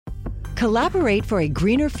Collaborate for a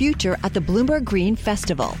greener future at the Bloomberg Green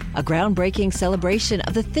Festival, a groundbreaking celebration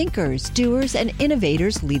of the thinkers, doers, and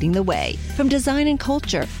innovators leading the way. From design and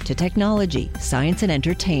culture to technology, science, and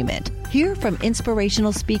entertainment. Hear from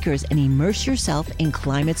inspirational speakers and immerse yourself in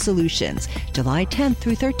climate solutions. July 10th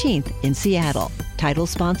through 13th in Seattle. Title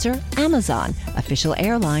sponsor, Amazon. Official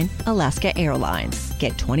airline, Alaska Airlines.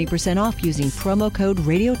 Get 20% off using promo code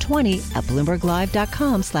radio20 at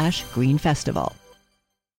BloombergLive.com/Green Festival.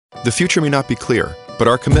 The future may not be clear, but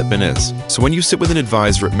our commitment is. So when you sit with an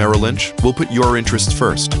advisor at Merrill Lynch, we'll put your interests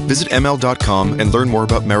first. Visit ML.com and learn more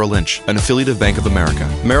about Merrill Lynch, an affiliate of Bank of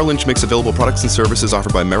America. Merrill Lynch makes available products and services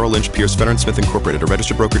offered by Merrill Lynch, Pierce, Fenner & Smith Incorporated, a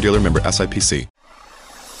registered broker-dealer, member SIPC.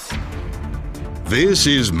 This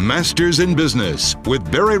is Masters in Business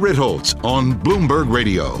with Barry Ritholtz on Bloomberg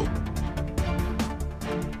Radio.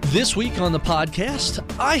 This week on the podcast,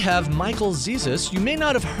 I have Michael Zezas. You may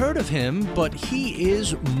not have heard of him, but he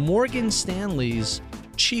is Morgan Stanley's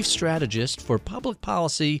chief strategist for public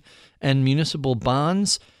policy and municipal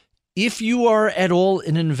bonds. If you are at all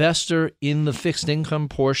an investor in the fixed income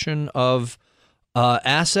portion of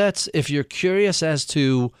assets, if you're curious as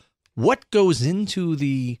to what goes into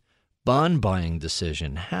the bond buying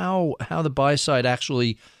decision, how the buy side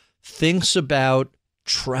actually thinks about,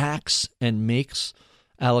 tracks, and makes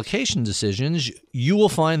allocation decisions, you will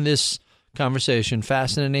find this conversation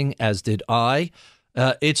fascinating, as did I.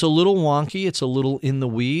 It's a little wonky. It's a little in the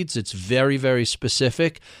weeds. It's very, very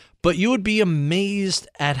specific. But you would be amazed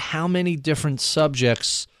at how many different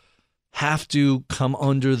subjects have to come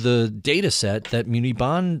under the data set that muni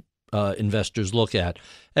bond investors look at.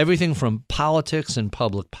 Everything from politics and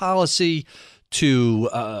public policy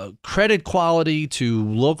to credit quality to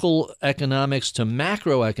local economics to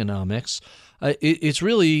macroeconomics. It's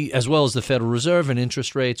really, as well as the Federal Reserve and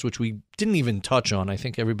interest rates, which we didn't even touch on. I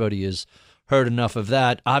think everybody has heard enough of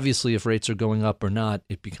that. Obviously, if rates are going up or not,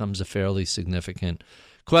 it becomes a fairly significant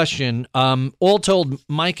question. All told,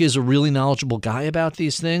 Mike is a really knowledgeable guy about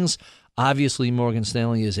these things. Obviously, Morgan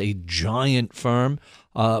Stanley is a giant firm,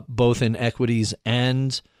 both in equities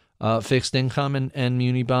and fixed income and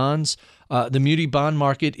muni bonds. The muni bond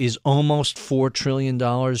market is almost $4 trillion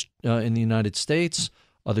in the United States.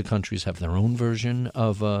 Other countries have their own version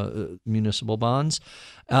of municipal bonds.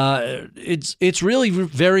 It's really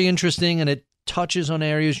very interesting, and it touches on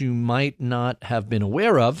areas you might not have been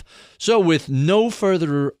aware of. So with no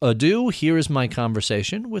further ado, here is my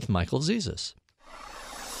conversation with Michael Zezas.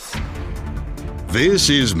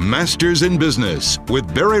 This is Masters in Business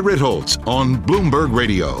with Barry Ritholtz on Bloomberg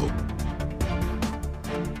Radio.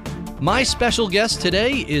 My special guest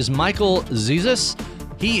today is Michael Zezas.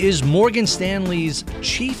 He is Morgan Stanley's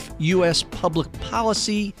chief U.S. public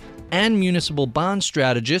policy and municipal bond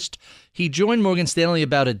strategist. He joined Morgan Stanley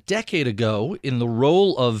about a decade ago in the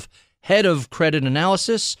role of head of credit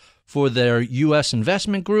analysis for their U.S.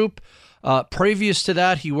 investment group. Previous to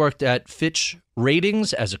that, he worked at Fitch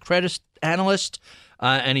Ratings as a credit analyst,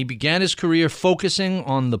 and he began his career focusing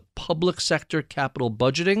on the public sector capital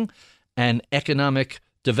budgeting and economic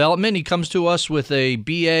development. He comes to us with a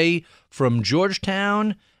BA from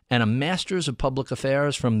Georgetown and a Master's of Public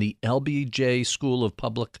Affairs from the LBJ School of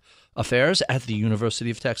Public Affairs at the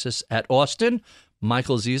University of Texas at Austin.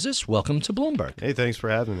 Michael Zezas, welcome to Bloomberg. Hey, thanks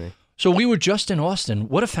for having me. So we were just in Austin.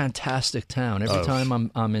 What a fantastic town. Every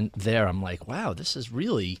time I'm in there, I'm like, wow, this is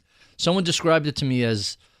really... Someone described it to me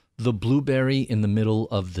as the blueberry in the middle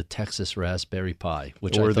of the Texas raspberry pie,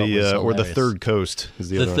 which I thought was hilarious. Or the Third Coast is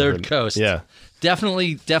the other one. The Third Coast. Yeah.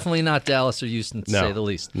 Definitely not Dallas or Houston, to say the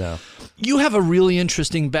least. No. You have a really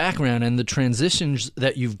interesting background, and the transitions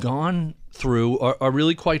that you've gone through are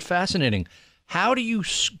really quite fascinating. How do you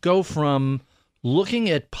go from looking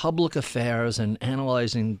at public affairs and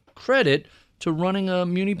analyzing credit to running a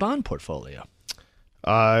muni bond portfolio?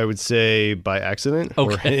 I would say by accident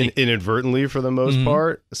or inadvertently for the most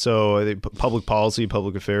part. So I think public policy,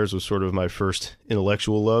 public affairs was sort of my first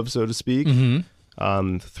intellectual love, so to speak,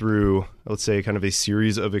 through, let's say, kind of a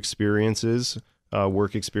series of experiences,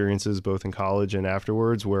 work experiences, both in college and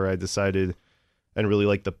afterwards, where I decided and really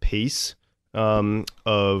liked the pace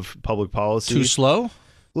of public policy. Too slow? A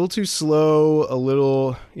little too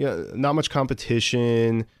slow, not much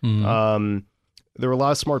competition. There were a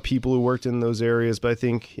lot of smart people who worked in those areas, but I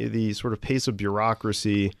think the sort of pace of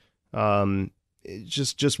bureaucracy it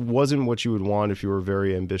just wasn't what you would want if you were a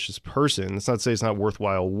very ambitious person. It's not to say it's not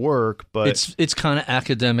worthwhile work, but it's kind of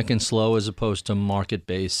academic and slow as opposed to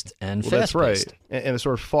market-based and fast-paced. That's right. And it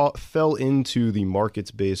sort of fell into the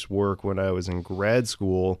markets-based work when I was in grad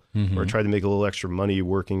school, where I tried to make a little extra money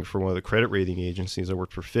working for one of the credit rating agencies. I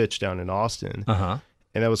worked for Fitch down in Austin.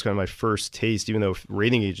 And that was kind of my first taste, even though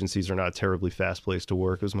rating agencies are not a terribly fast place to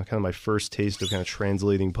work. It was kind of my first taste of kind of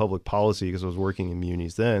translating public policy, because I was working in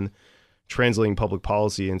munis then, translating public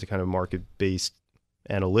policy into kind of market-based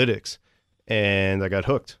analytics. And I got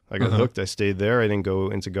hooked. I stayed there. I didn't go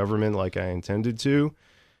into government like I intended to.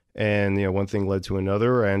 And, one thing led to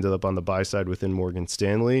another. I ended up on the buy side within Morgan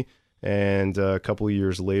Stanley. And a couple of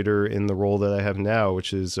years later in the role that I have now,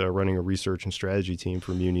 which is running a research and strategy team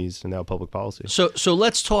for munis and now public policy. So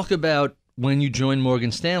let's talk about when you joined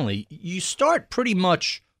Morgan Stanley. You start pretty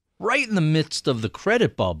much right in the midst of the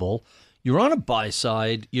credit bubble. You're on a buy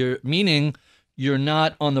side, meaning you're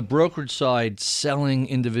not on the brokerage side selling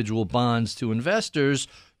individual bonds to investors.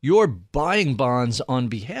 You're buying bonds on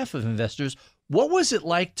behalf of investors. What was it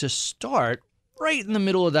like to start right in the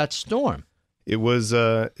middle of that storm? It was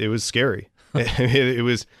scary. It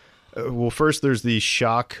was, well, first there's the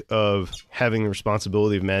shock of having the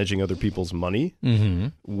responsibility of managing other people's money,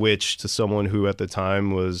 which to someone who at the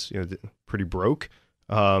time was pretty broke,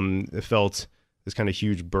 it felt this kind of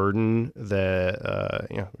huge burden that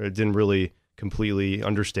it didn't really completely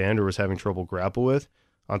understand or was having trouble grapple with.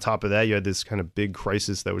 On top of that, you had this kind of big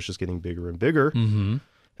crisis that was just getting bigger and bigger.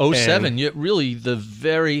 07, really the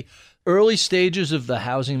very early stages of the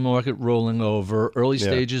housing market rolling over, early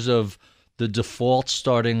stages of the default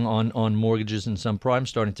starting on mortgages and some prime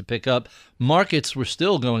starting to pick up. Markets were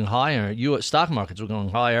still going higher. U.S. stock markets were going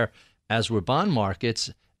higher, as were bond markets.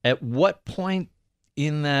 At what point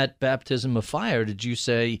in that baptism of fire did you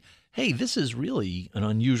say, hey, this is really an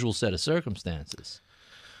unusual set of circumstances?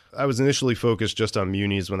 I was initially focused just on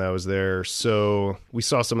munis when I was there, so we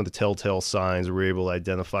saw some of the telltale signs. We were able to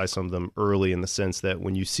identify some of them early, in the sense that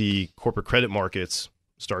when you see corporate credit markets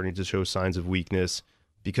starting to show signs of weakness,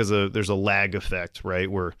 because there's a lag effect,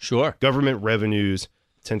 right, where government revenues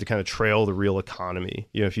tend to kind of trail the real economy.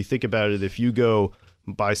 If you think about it, if you go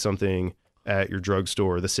buy something at your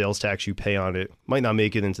drugstore, the sales tax you pay on it might not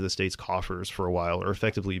make it into the state's coffers for a while, or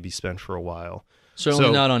effectively be spent for a while.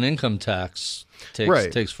 Certainly not on income tax.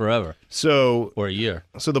 Takes forever. Or a year.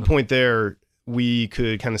 So the point there, we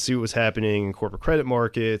could kind of see what was happening in corporate credit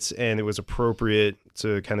markets, and it was appropriate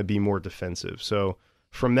to kind of be more defensive. So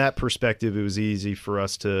from that perspective, it was easy for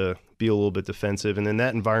us to be a little bit defensive. And in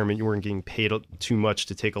that environment, you weren't getting paid too much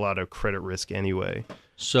to take a lot of credit risk anyway.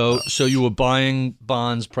 So you were buying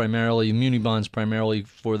bonds primarily, muni bonds primarily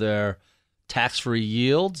for their tax-free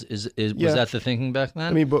yields? Was that the thinking back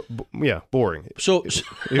then? I mean, boring. So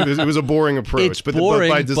it was a boring approach, but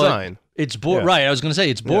by design. It's boring, right? I was going to say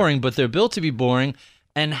it's boring, but they're built to be boring.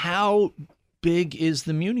 And how big is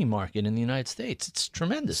the muni market in the United States? It's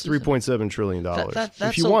tremendous. It's $3.7 trillion.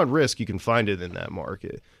 If you want risk, you can find it in that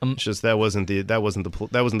market. It's just that wasn't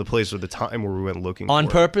the place or the time where we went looking on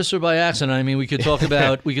for purpose or by accident. I mean, we could talk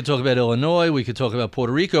about Illinois, we could talk about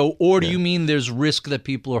Puerto Rico, or do you mean there's risk that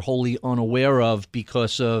people are wholly unaware of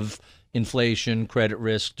because of inflation, credit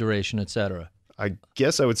risk, duration, et cetera? I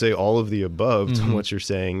guess I would say all of the above to what you're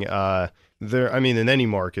saying. In any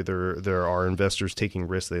market, there are investors taking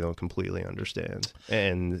risks they don't completely understand,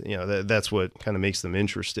 and that's what kind of makes them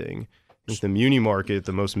interesting. In the muni market,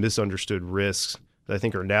 the most misunderstood risks that I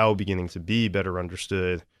think are now beginning to be better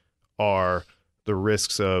understood are the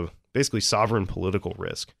risks of basically sovereign political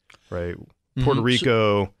risk, right? Puerto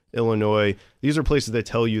Rico, Illinois, these are places that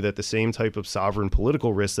tell you that the same type of sovereign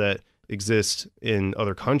political risks that exist in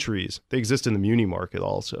other countries, they exist in the muni market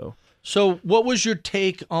also. So what was your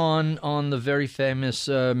take on the very famous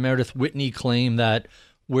Meredith Whitney claim that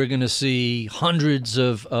we're going to see hundreds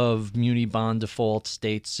of muni bond defaults,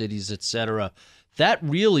 states, cities, et cetera? That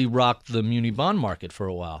really rocked the muni bond market for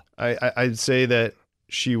a while. I'd say that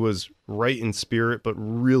she was right in spirit, but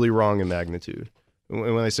really wrong in magnitude. And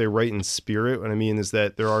when I say right in spirit, what I mean is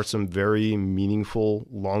that there are some very meaningful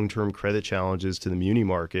long-term credit challenges to the muni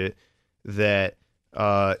market that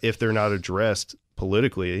if they're not addressed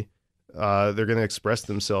politically, they're going to express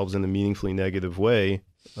themselves in a meaningfully negative way,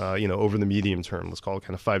 over the medium term. Let's call it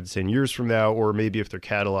kind of 5 to 10 years from now, or maybe if they're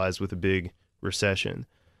catalyzed with a big recession.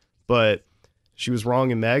 But she was wrong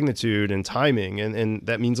in magnitude and timing, and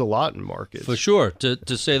that means a lot in markets. For sure,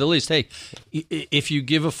 to say the least. Hey, if you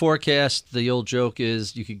give a forecast, the old joke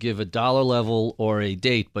is you could give a dollar level or a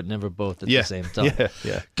date, but never both at the same time.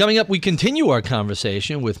 Yeah. Coming up, we continue our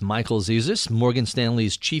conversation with Michael Zezas, Morgan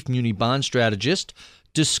Stanley's chief muni bond strategist,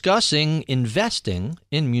 discussing investing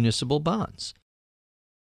in municipal bonds.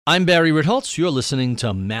 I'm Barry Ritholtz. You're listening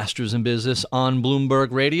to Masters in Business on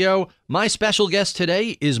Bloomberg Radio. My special guest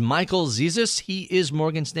today is Michael Zezas. He is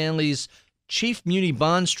Morgan Stanley's chief muni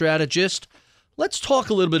bond strategist. Let's talk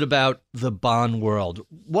a little bit about the bond world.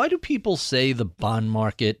 Why do people say the bond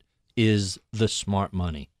market is the smart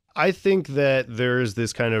money? I think that there is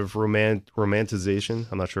this kind of romanticization,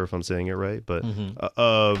 I'm not sure if I'm saying it right, but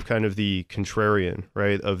of kind of the contrarian,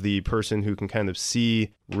 right? Of the person who can kind of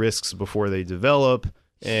see risks before they develop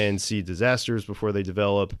and see disasters before they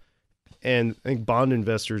develop. And I think bond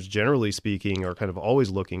investors, generally speaking, are kind of always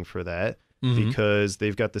looking for that because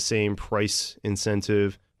they've got the same price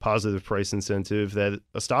incentive, positive price incentive that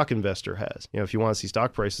a stock investor has. You know, if you want to see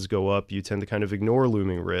stock prices go up, you tend to kind of ignore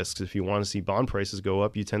looming risks. If you want to see bond prices go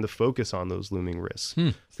up, you tend to focus on those looming risks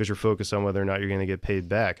because you're focused on whether or not you're going to get paid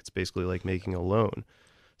back. It's basically like making a loan.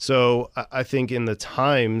 So I think in the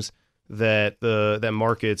times that that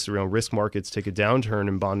markets, around risk markets, take a downturn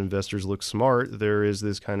and bond investors look smart, there is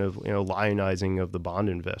this kind of, you know, lionizing of the bond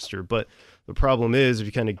investor. But the problem is, if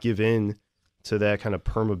you kind of give in to that kind of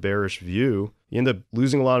perma-bearish view, you end up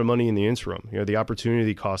losing a lot of money in the interim. You know, the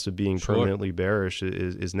opportunity cost of being permanently bearish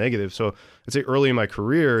is negative. So I'd say early in my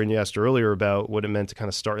career, and you asked earlier about what it meant to kind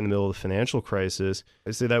of start in the middle of the financial crisis,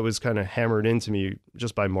 I'd say that was kind of hammered into me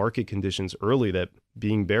just by market conditions early, that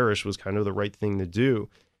being bearish was kind of the right thing to do.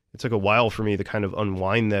 It took a while for me to kind of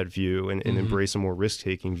unwind that view and embrace a more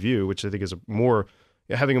risk-taking view, which I think is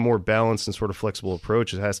having a more balanced and sort of flexible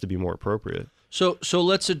approach. It has to be more appropriate. So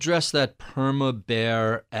let's address that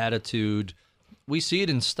perma-bear attitude. We see it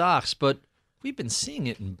in stocks, but we've been seeing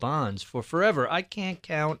it in bonds for forever. I can't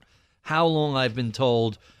count how long I've been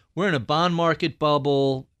told we're in a bond market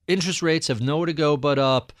bubble. Interest rates have nowhere to go but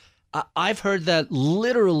up. I've heard that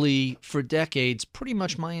literally for decades, pretty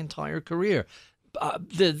much my entire career.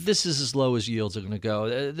 This is as low as yields are going to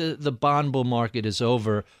go. The bond bull market is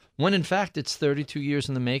over, when in fact it's 32 years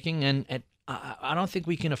in the making, and I don't think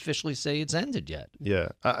we can officially say it's ended yet. Yeah.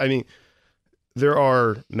 I mean, there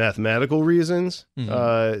are mathematical reasons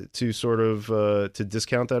to sort of to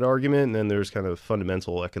discount that argument, and then there's kind of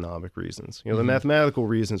fundamental economic reasons. You know, the mathematical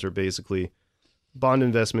reasons are basically bond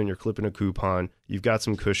investment, you're clipping a coupon, you've got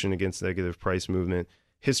some cushion against negative price movement.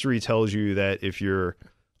 History tells you that if you're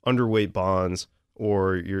underweight bonds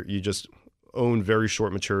or you just own very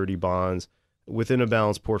short maturity bonds within a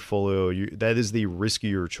balanced portfolio, that is the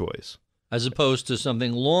riskier choice. As opposed to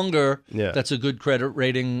something longer that's a good credit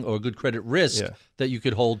rating or good credit risk that you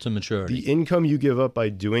could hold to maturity. The income you give up by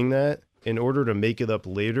doing that, in order to make it up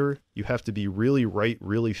later, you have to be really right,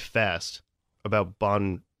 really fast about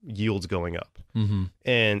bond yields going up.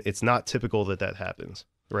 And it's not typical that happens,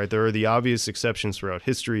 right? There are the obvious exceptions throughout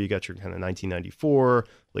history. You got your kind of 1994,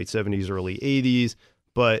 late 70s, early 80s,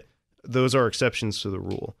 but those are exceptions to the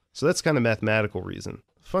rule. So that's kind of mathematical reason.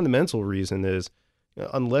 Fundamental reason is,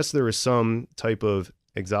 unless there is some type of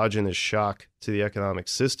exogenous shock to the economic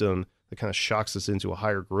system that kind of shocks us into a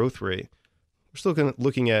higher growth rate, we're still kind of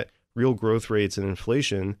looking at real growth rates and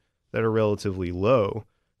inflation that are relatively low.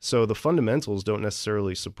 So the fundamentals don't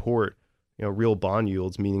necessarily support, you know, real bond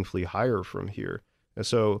yields meaningfully higher from here. And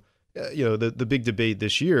so, you know, the big debate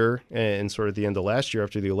this year and sort of the end of last year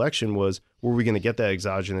after the election was, were we going to get that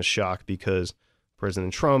exogenous shock because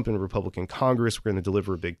President Trump and Republican Congress were going to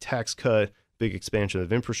deliver a big tax cut, big expansion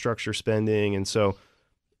of infrastructure spending? And so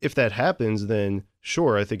if that happens, then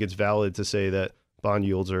sure, I think it's valid to say that bond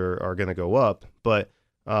yields are going to go up. But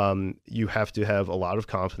you have to have a lot of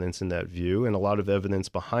confidence in that view and a lot of evidence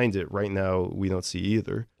behind it. Right now, we don't see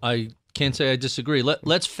either. I can't say I disagree.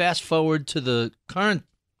 Let's fast forward to the current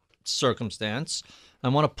circumstance. I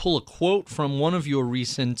want to pull a quote from one of your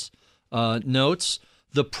recent notes.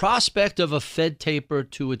 The prospect of a Fed taper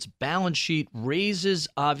to its balance sheet raises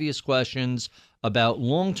obvious questions about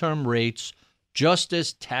long-term rates, just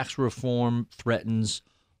as tax reform threatens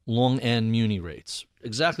long-end muni rates.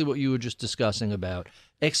 Exactly what you were just discussing about.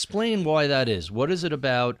 Explain why that is. What is it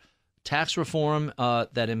about tax reform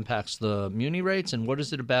that impacts the muni rates, and what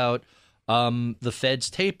is it about the Fed's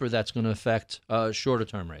taper that's going to affect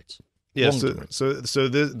shorter-term rates? Yeah, so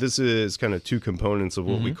this is kind of two components of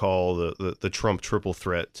what we call the Trump triple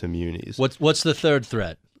threat to munis. What's the third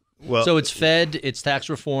threat? Well, so it's Fed, it's tax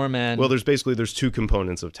reform, and there's two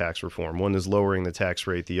components of tax reform. One is lowering the tax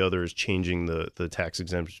rate. The other is changing the tax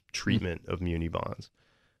exempt treatment of muni bonds.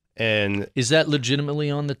 And is that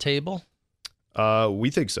legitimately on the table?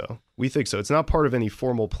 We think so. It's not part of any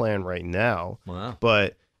formal plan right now. Wow.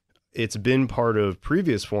 But it's been part of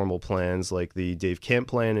previous formal plans, like the Dave Camp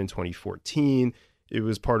plan in 2014. It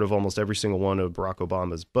was part of almost every single one of Barack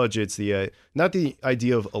Obama's budgets. Not the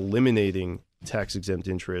idea of eliminating tax-exempt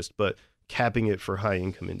interest, but capping it for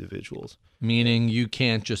high-income individuals. Meaning you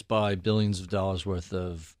can't just buy billions of dollars worth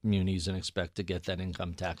of munis and expect to get that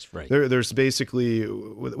income tax-free. There's basically,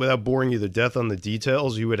 without boring you to death on the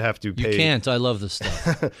details, you would have to pay... You can't. I love this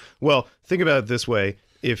stuff. Well, think about it this way.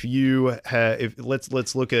 if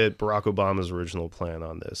let's look at Barack Obama's original plan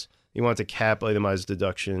on this. He wanted to cap itemized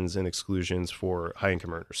deductions and exclusions for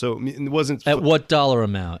high-income earners. So it wasn't at what dollar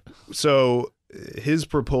amount? So his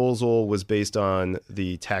proposal was based on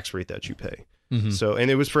the tax rate that you pay. So, and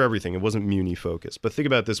it was for everything. It wasn't muni focused. But think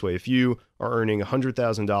about it this way: if you are earning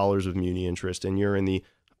 $100,000 of muni interest and you're in the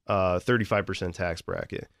 35% tax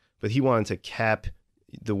bracket, but he wanted to cap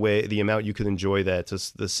the amount you could enjoy that to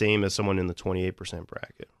the same as someone in the 28%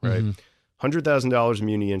 bracket, right? $100,000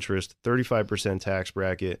 muni interest, 35% tax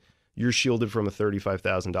bracket. You're shielded from a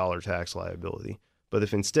 $35,000 tax liability. But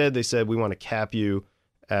if instead they said we want to cap you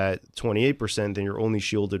at 28%, then you're only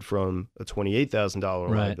shielded from a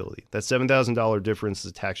 $28,000 liability. That $7,000 difference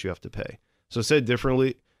is a tax you have to pay. So said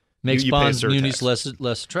differently, makes you bonds munis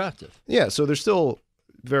less attractive. Yeah, so there's still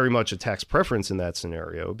very much a tax preference in that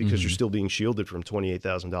scenario because you're still being shielded from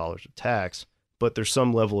 $28,000 of tax, but there's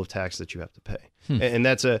some level of tax that you have to pay. And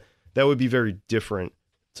that would be very different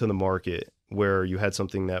to the market where you had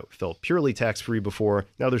something that felt purely tax-free before.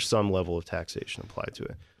 Now there's some level of taxation applied to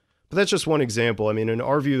it. But that's just one example. I mean, in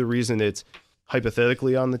our view, the reason it's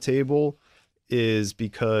hypothetically on the table is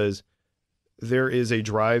because there is a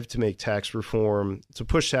drive to make tax reform, to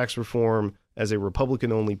push tax reform as a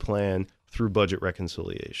Republican-only plan through budget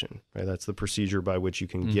reconciliation. Right? That's the procedure by which you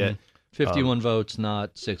can get 51 votes,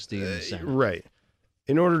 not 60 in the Senate. Right.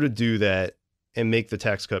 In order to do that and make the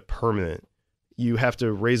tax cut permanent, you have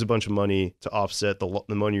to raise a bunch of money to offset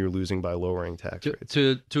the money you're losing by lowering tax rates.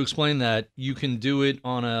 To explain that, you can do it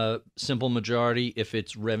on a simple majority if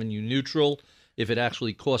it's revenue neutral. If it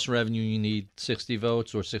actually costs revenue, you need 60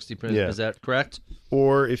 votes or 60%. Yeah. Is that correct?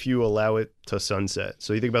 Or if you allow it to sunset.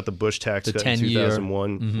 So you think about the Bush tax cut in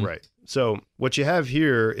 2001. Right. So what you have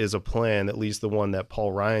here is a plan, at least the one that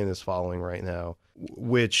Paul Ryan is following right now,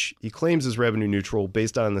 which he claims is revenue neutral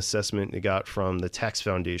based on an assessment he got from the Tax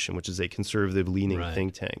Foundation, which is a conservative-leaning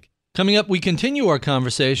think tank. Coming up, we continue our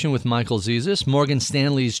conversation with Michael Zezas, Morgan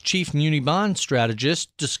Stanley's chief muni bond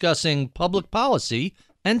strategist, discussing public policy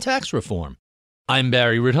and tax reform. I'm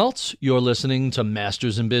Barry Ritholtz. You're listening to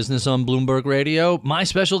Masters in Business on Bloomberg Radio. My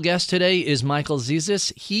special guest today is Michael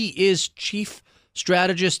Zezas. He is chief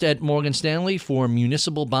strategist at Morgan Stanley for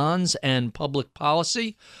municipal bonds and public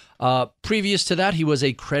policy. Previous to that, he was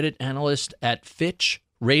a credit analyst at Fitch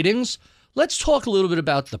Ratings. Let's talk a little bit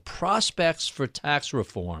about the prospects for tax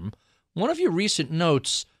reform. One of your recent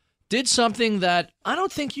notes did something that I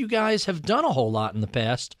don't think you guys have done a whole lot in the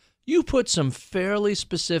past. You put some fairly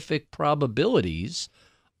specific probabilities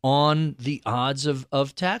on the odds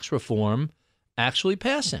of tax reform actually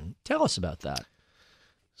passing. Tell us about that.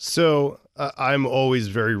 So I'm always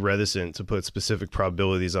very reticent to put specific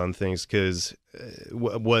probabilities on things because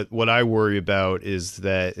what I worry about is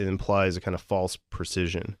that it implies a kind of false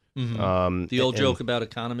precision. The old joke about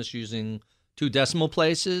economists using 2 decimal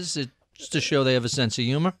places just to show they have a sense of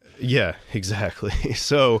humor. Yeah, exactly.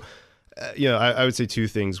 So, I would say 2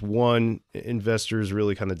 things. One, investors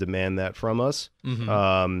really kind of demand that from us.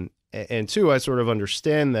 And 2, I sort of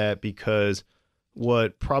understand that because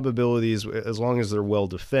what probabilities, as long as they're well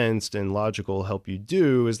defensed and logical, help you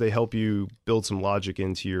do is they help you build some logic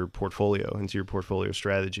into your portfolio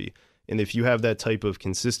strategy. And if you have that type of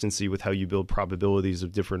consistency with how you build probabilities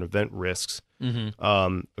of different event risks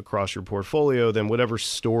across your portfolio, then whatever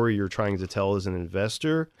story you're trying to tell as an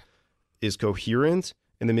investor is coherent,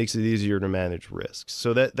 and it makes it easier to manage risks.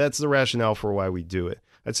 So that's the rationale for why we do it.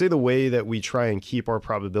 I'd say the way that we try and keep our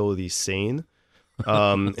probabilities sane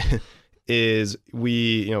is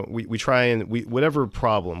we try and whatever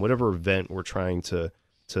problem, whatever event we're trying to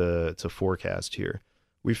forecast here,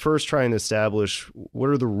 we first try and establish what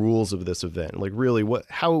are the rules of this event. Like really,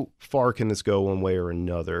 how far can this go one way or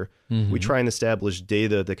another? We try and establish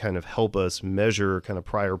data that kind of help us measure kind of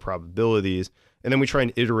prior probabilities, and then we try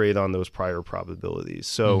and iterate on those prior probabilities.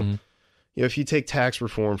 So, if you take tax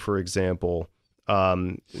reform, for example,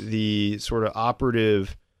 the sort of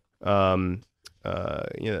operative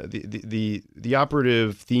the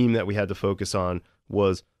operative theme that we had to focus on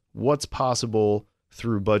was what's possible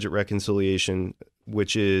through budget reconciliation,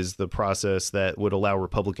 which is the process that would allow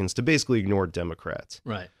Republicans to basically ignore Democrats.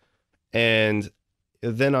 Right. And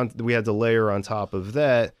then we had to layer on top of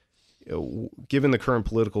that, given the current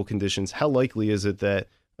political conditions, how likely is it that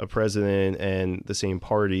a president and the same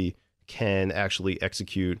party can actually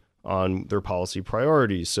execute on their policy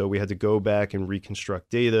priorities? So we had to go back and reconstruct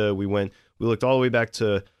data. We looked all the way back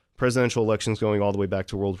to presidential elections, going all the way back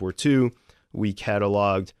to World War II. We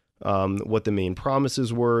cataloged what the main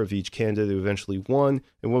promises were of each candidate who eventually won,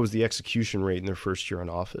 and what was the execution rate in their first year in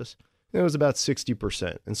office. And it was about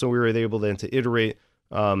 60%. And so we were able then to iterate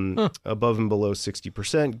above and below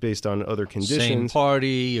 60% based on other conditions. Same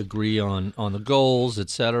party, agree on the goals,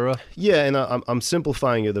 etc. Yeah, and I'm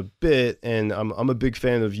simplifying it a bit, and I'm a big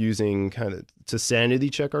fan of using kind of to sanity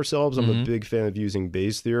check ourselves. I'm a big fan of using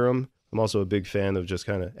Bayes' theorem. I'm also a big fan of just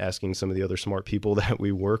kind of asking some of the other smart people that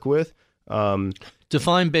we work with.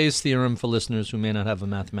 Define Bayes' theorem for listeners who may not have a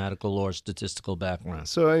mathematical or statistical background.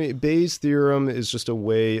 So Bayes' theorem is just a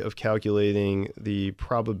way of calculating the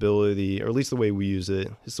probability, or at least the way we use it.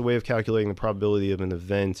 It's the way of calculating the probability of an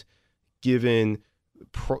event given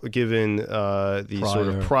the sort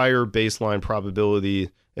of prior baseline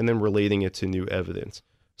probability, and then relating it to new evidence.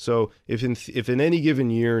 So if in any given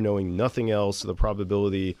year, knowing nothing else, the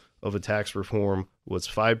probability of a tax reform was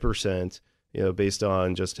 5%, based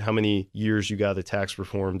on just how many years you got the tax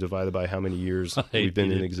reform divided by how many years we've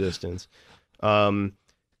been in existence. And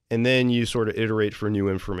then you sort of iterate for new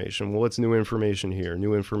information. Well, what's new information here?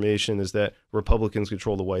 New information is that Republicans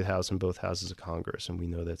control the White House and both houses of Congress, and we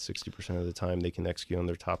know that 60% of the time they can execute on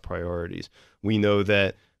their top priorities. We know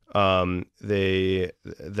that that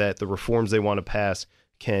the reforms they want to pass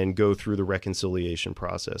can go through the reconciliation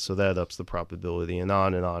process, so that ups the probability, and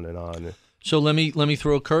on and on and on. So let me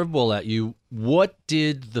throw a curveball at you. What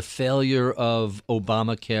did the failure of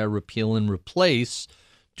Obamacare repeal and replace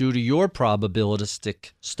do to your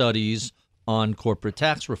probabilistic studies on corporate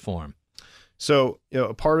tax reform? So,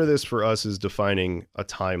 a part of this for us is defining a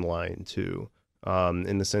timeline too,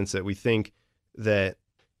 in the sense that we think that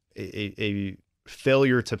a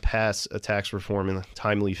failure to pass a tax reform in a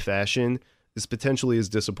timely fashion is potentially as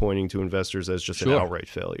disappointing to investors as just an outright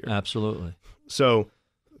failure. Absolutely. So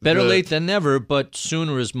better late than never, but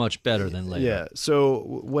sooner is much better than later. Yeah. So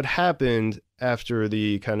what happened after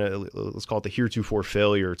the kind of, let's call it the heretofore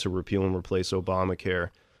failure to repeal and replace Obamacare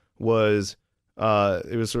was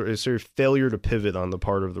it was sort of failure to pivot on the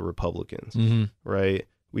part of the Republicans, right?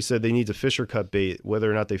 We said they need to fish or cut bait.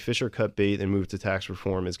 Whether or not they fish or cut bait and move to tax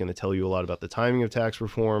reform is going to tell you a lot about the timing of tax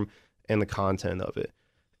reform and the content of it.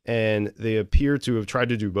 And they appear to have tried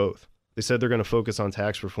to do both. They said they're going to focus on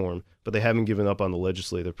tax reform, but they haven't given up on the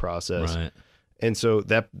legislative process. Right. And so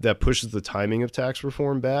that pushes the timing of tax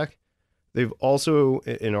reform back. They've also,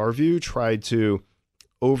 in our view, tried to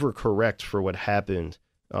overcorrect for what happened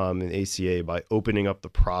in ACA by opening up the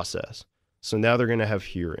process. So now they're going to have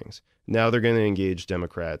hearings. Now they're going to engage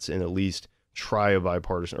Democrats and at least try a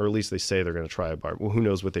bipartisan, or at least they say they're going to try a bipartisan. Well, who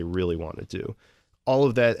knows what they really want to do. All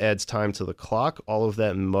of that adds time to the clock. All of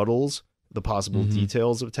that muddles the possible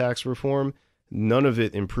details of tax reform. None of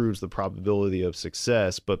it improves the probability of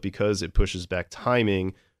success, but because it pushes back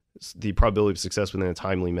timing, the probability of success within a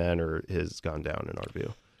timely manner has gone down in our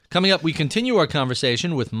view. Coming up, we continue our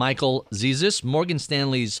conversation with Michael Zezas, Morgan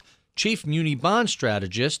Stanley's chief muni bond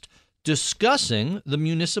strategist, discussing the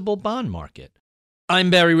municipal bond market. I'm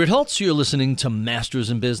Barry Ritholtz. You're listening to Masters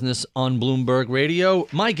in Business on Bloomberg Radio.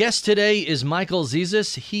 My guest today is Michael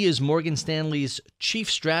Zezas. He is Morgan Stanley's chief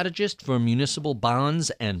strategist for municipal bonds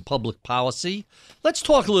and public policy. Let's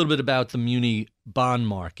talk a little bit about the muni bond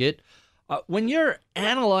market. When you're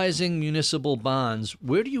analyzing municipal bonds,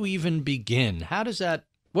 where do you even begin? What does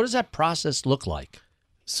that process look like?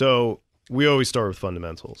 So we always start with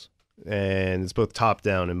fundamentals, and it's both top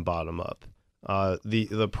down and bottom up.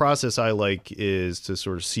 The process I like is to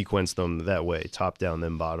sort of sequence them that way, top down,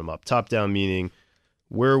 then bottom up. Top down meaning,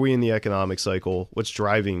 where are we in the economic cycle? What's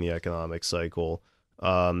driving the economic cycle?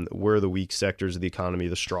 Where are the weak sectors of the economy,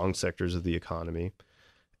 the strong sectors of the economy?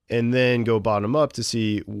 And then go bottom up to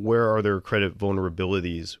see where are there credit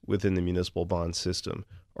vulnerabilities within the municipal bond system.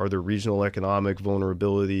 Are there regional economic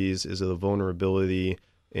vulnerabilities? Is it a vulnerability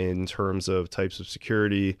in terms of types of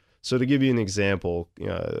security? So to give you an example,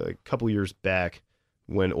 a couple years back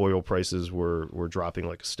when oil prices were dropping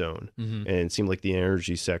like a stone, and it seemed like the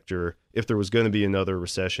energy sector, if there was going to be another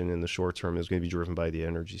recession in the short term, it was going to be driven by the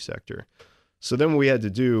energy sector. So then what we had to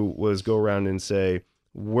do was go around and say,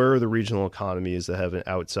 where are the regional economies that have an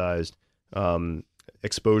outsized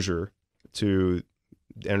exposure to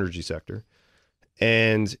the energy sector?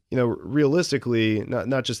 And, realistically,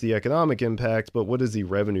 not just the economic impact, but what is the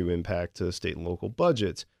revenue impact to state and local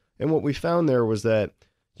budgets? And what we found there was that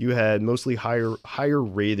you had mostly higher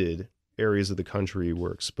rated areas of the country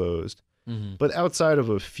were exposed. But outside of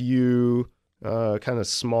a few kind of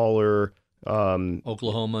smaller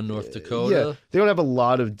Oklahoma, North Dakota. Yeah, they don't have a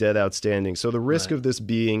lot of debt outstanding. So the risk of this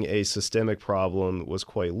being a systemic problem was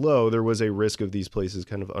quite low. There was a risk of these places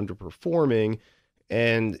kind of underperforming.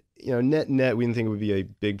 And, net, we didn't think it would be a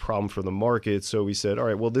big problem for the market. So we said, all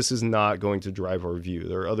right, well, this is not going to drive our view.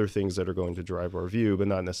 There are other things that are going to drive our view, but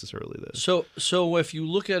not necessarily this. So if you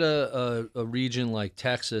look at a region like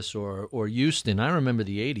Texas or Houston, I remember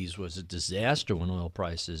the 80s was a disaster when oil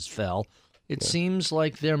prices fell. It seems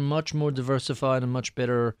like they're much more diversified and much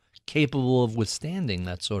better capable of withstanding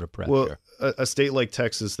that sort of pressure. Well, a state like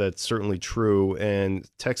Texas, that's certainly true. And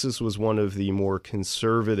Texas was one of the more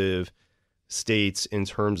conservative states in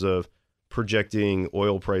terms of projecting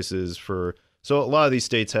oil prices so a lot of these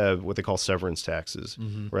states have what they call severance taxes,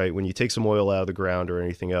 right? When you take some oil out of the ground or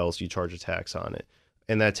anything else, you charge a tax on it.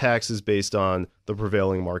 And that tax is based on the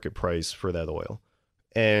prevailing market price for that oil.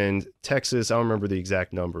 And Texas, I don't remember the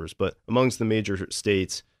exact numbers, but amongst the major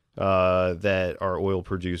states that are oil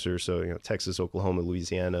producers, so Texas, Oklahoma,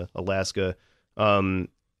 Louisiana, Alaska, and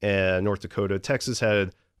North Dakota, Texas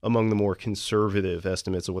had among the more conservative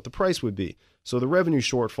estimates of what the price would be. So the revenue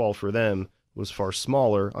shortfall for them was far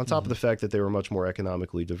smaller, on top of the fact that they were much more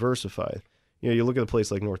economically diversified. You look at a place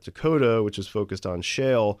like North Dakota, which is focused on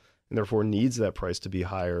shale and therefore needs that price to be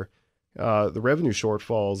higher. The revenue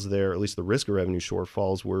shortfalls there, at least the risk of revenue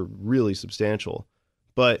shortfalls, were really substantial.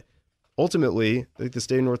 But ultimately, I think the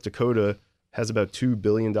state of North Dakota has about $2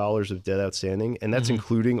 billion of debt outstanding, and that's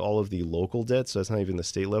including all of the local debt, so that's not even the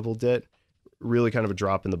state level debt. Really kind of a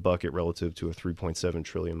drop in the bucket relative to a $3.7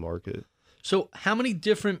 trillion market. So how many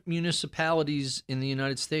different municipalities in the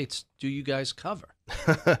United States do you guys cover?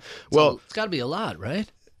 Well, it's got to be a lot,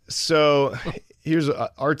 right? So here's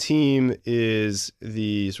our team is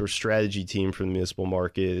the sort of strategy team for the municipal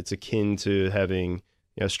market. It's akin to having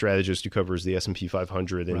a strategist who covers the S&P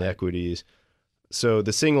 500 in equities. So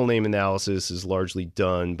the single name analysis is largely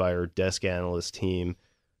done by our desk analyst team.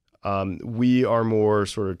 We are more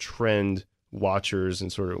sort of trend watchers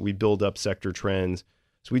and we build up sector trends.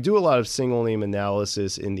 So we do a lot of single name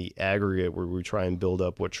analysis in the aggregate where we try and build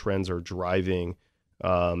up what trends are driving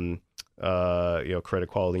credit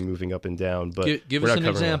quality moving up and down. But give us an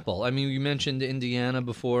example. I mean, you mentioned Indiana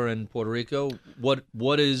before and Puerto Rico.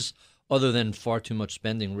 What is, other than far too much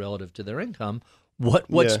spending relative to their income,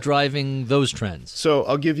 what's driving those trends? So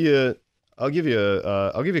I'll give you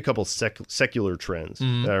a couple secular trends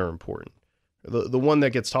that are important. The one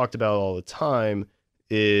that gets talked about all the time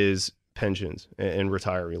is pensions and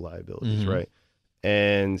retiree liabilities, right?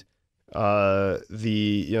 And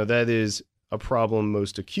that is a problem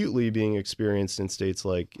most acutely being experienced in states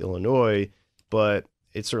like Illinois, but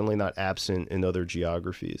it's certainly not absent in other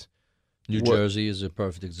geographies. New Jersey is a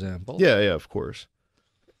perfect example. Yeah, of course.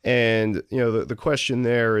 And the question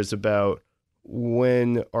there is about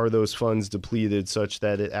when are those funds depleted such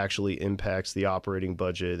that it actually impacts the operating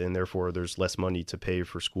budget and therefore there's less money to pay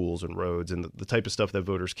for schools and roads and the type of stuff that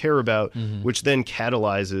voters care about, which then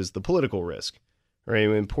catalyzes the political risk. Right?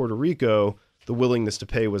 In Puerto Rico, the willingness to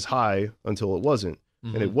pay was high until it wasn't.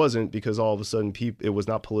 And it wasn't because all of a sudden it was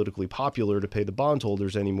not politically popular to pay the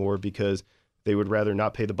bondholders anymore because they would rather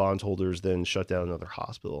not pay the bondholders than shut down another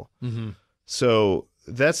hospital. So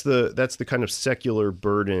that's the kind of secular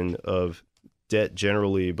burden of debt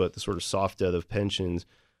generally, but the sort of soft debt of pensions.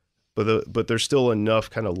 But there's still enough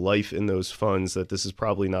kind of life in those funds that this is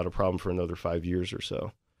probably not a problem for another 5 years or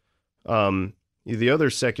so. The other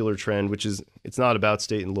secular trend, which is it's not about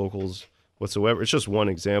state and locals whatsoever, it's just one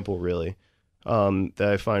example really, that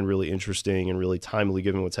I find really interesting and really timely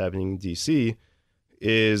given what's happening in D.C.,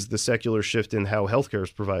 is the secular shift in how healthcare is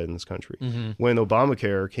provided in this country. When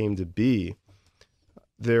Obamacare came to be,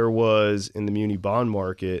 there was in the muni bond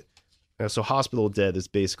market, so hospital debt is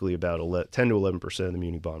basically about 10 to 11% of the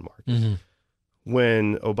muni bond market.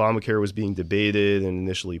 When Obamacare was being debated and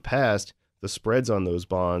initially passed, the spreads on those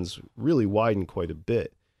bonds really widened quite a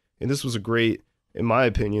bit. And this was in my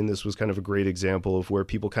opinion, this was kind of a great example of where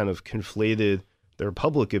people kind of conflated their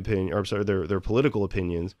public opinion, their political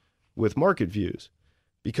opinions with market views.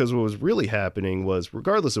 Because what was really happening was,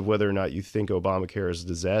 regardless of whether or not you think Obamacare is a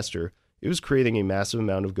disaster, it was creating a massive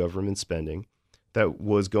amount of government spending that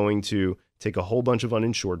was going to take a whole bunch of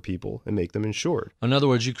uninsured people and make them insured. In other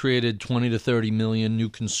words, you created 20 to 30 million new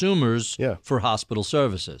consumers for hospital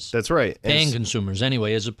services. That's right. Paying consumers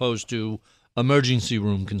anyway, as opposed to emergency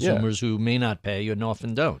room consumers who may not pay and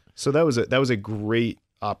often don't. So that was a great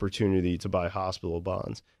opportunity to buy hospital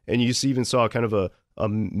bonds. And you even saw kind of a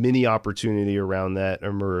mini opportunity around that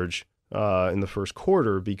emerge in the first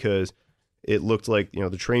quarter because it looked like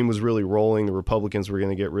the train was really rolling. The Republicans were going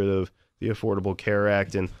to get rid of the Affordable Care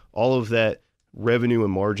Act, and all of that revenue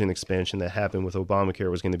and margin expansion that happened with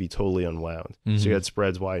Obamacare was going to be totally unwound. So you had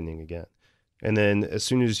spreads widening again. And then as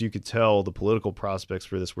soon as you could tell the political prospects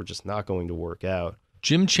for this were just not going to work out,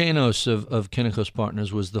 Jim Chanos of Kinnikos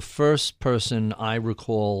Partners was the first person I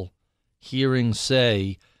recall hearing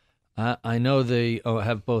say, I know they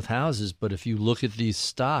have both houses, but if you look at these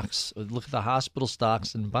stocks, look at the hospital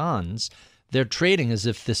stocks and bonds, they're trading as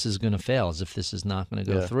if this is going to fail, as if this is not going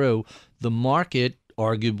to go through. The market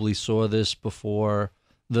arguably saw this before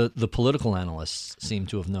the political analysts seem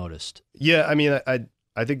to have noticed. Yeah, I mean,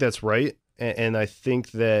 I think that's right. And I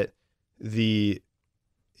think that I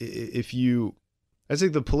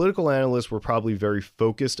think the political analysts were probably very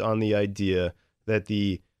focused on the idea that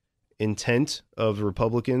the intent of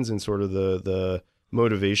Republicans and sort of the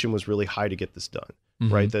motivation was really high to get this done,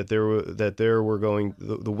 right? That there were going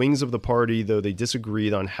the wings of the party, though they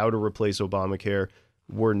disagreed on how to replace Obamacare,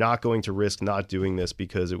 were not going to risk not doing this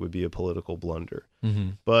because it would be a political blunder.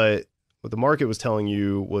 But what the market was telling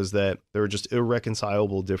you was that there were just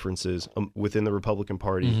irreconcilable differences within the Republican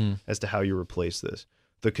Party as to how you replace this.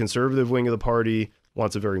 The conservative wing of the party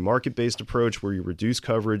wants a very market-based approach where you reduce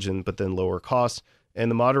coverage but then lower costs. And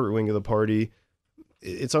the moderate wing of the party,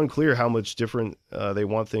 it's unclear how much different they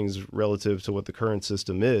want things relative to what the current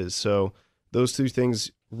system is. So those two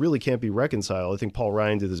things really can't be reconciled. I think Paul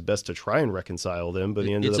Ryan did his best to try and reconcile them, but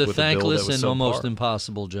he ended up with a bill that was subpar. It's a thankless and almost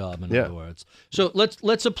impossible job, in other words. So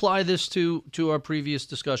let's apply this to our previous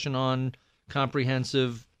discussion on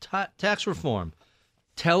comprehensive tax reform.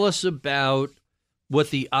 Tell us about what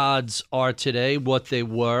the odds are today, what they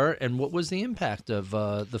were, and what was the impact of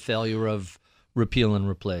the failure of repeal and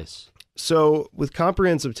replace. So with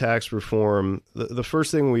comprehensive tax reform, the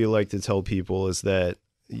first thing we like to tell people is that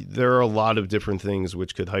there are a lot of different things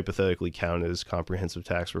which could hypothetically count as comprehensive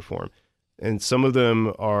tax reform. And some of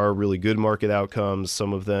them are really good market outcomes,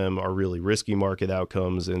 some of them are really risky market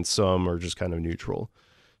outcomes, and some are just kind of neutral.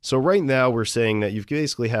 So right now we're saying that you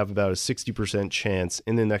basically have about a 60% chance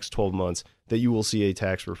in the next 12 months that you will see a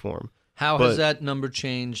tax reform. How has that number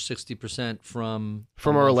changed 60% from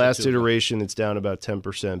our last iteration? It's down about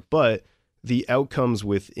 10%, but the outcomes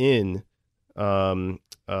within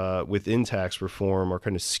tax reform are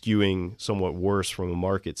kind of skewing somewhat worse from a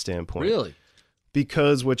market standpoint. Really?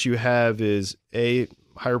 Because what you have is a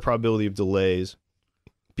higher probability of delays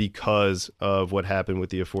because of what happened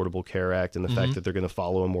with the Affordable Care Act and the fact that they're going to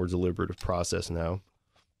follow a more deliberative process now.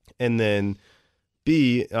 And then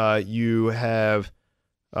B, you have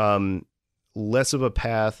less of a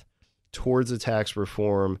path towards a tax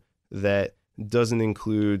reform that doesn't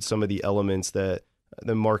include some of the elements that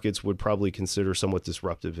the markets would probably consider somewhat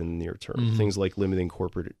disruptive in the near term. Things like limiting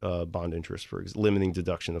corporate bond interest, limiting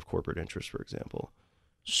deduction of corporate interest, for example.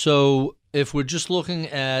 So if we're just looking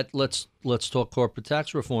at, let's talk corporate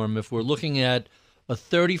tax reform. If we're looking at a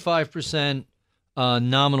 35%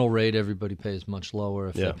 nominal rate, everybody pays much lower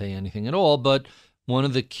if they pay anything at all. But one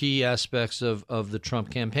of the key aspects of the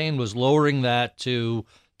Trump campaign was lowering that to,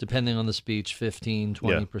 depending on the speech, 15,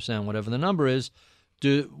 20%, whatever the number is.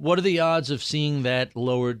 What are the odds of seeing that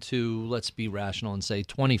lowered to, let's be rational and say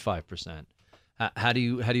 25%? How do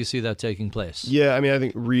you see that taking place? Yeah, I mean, I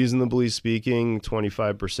think reasonably speaking,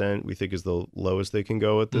 25% we think is the lowest they can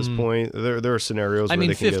go at this point. There are scenarios where they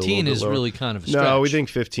can get a little bit lower. 15 is really kind of a stretch. No, we think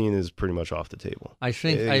 15 is pretty much off the table. I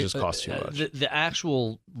think it just costs too much. The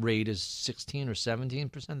actual rate is 16 or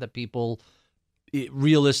 17% that people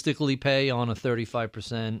realistically pay on a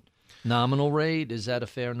 35% nominal rate. Is that a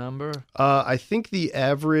fair number? I think the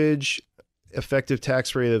average effective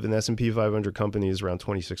tax rate of an S&P 500 company is around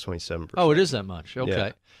 26-27%. Oh, it is that much. Okay.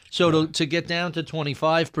 Yeah. So to get down to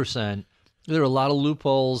 25%, there are a lot of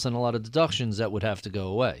loopholes and a lot of deductions that would have to go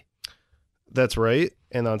away. That's right.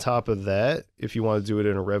 And on top of that, if you want to do it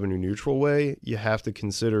in a revenue neutral way, you have to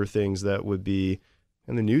consider things that would be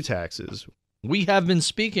in the new taxes. We have been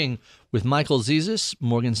speaking with Michael Zezas,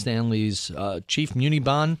 Morgan Stanley's chief muni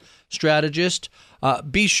bond strategist.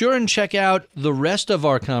 Be sure and check out the rest of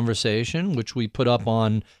our conversation, which we put up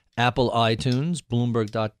on Apple iTunes,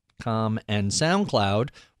 Bloomberg.com, and SoundCloud,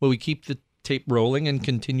 where we keep the tape rolling and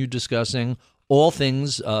continue discussing all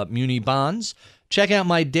things muni bonds. Check out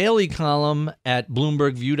my daily column at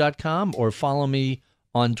BloombergView.com or follow me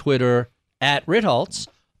on Twitter at Ritholtz.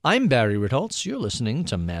 I'm Barry Ritholtz. You're listening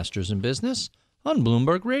to Masters in Business on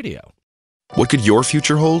Bloomberg Radio. What could your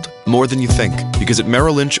future hold? More than you think. Because at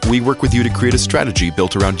Merrill Lynch, we work with you to create a strategy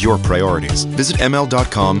built around your priorities. Visit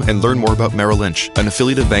ML.com and learn more about Merrill Lynch, an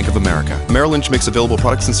affiliate of Bank of America. Merrill Lynch makes available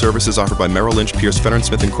products and services offered by Merrill Lynch, Pierce, Fenner &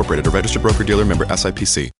 Smith Incorporated, a registered broker-dealer member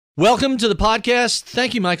SIPC. Welcome to the podcast.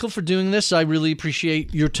 Thank you, Michael, for doing this. I really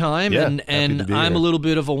appreciate your time. Yeah, and I'm a little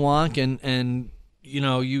bit of a wonk. And you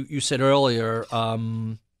know, you said earlier,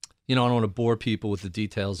 I don't want to bore people with the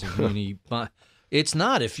details of muni, but it's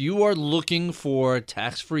not. If you are looking for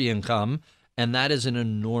tax-free income and that is an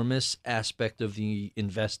enormous aspect of the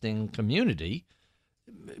investing community.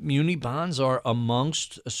 Muni bonds are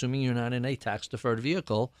amongst, assuming you're not in a tax-deferred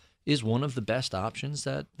vehicle, is one of the best options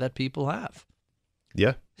that people have.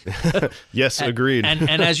 Yeah. Yes, agreed.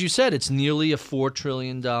 And as you said, it's nearly a $4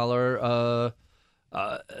 trillion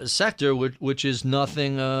sector, which is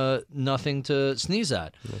nothing to sneeze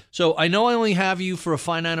at. Yeah. So I know I only have you for a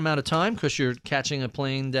finite amount of time because you're catching a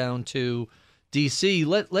plane down to D.C.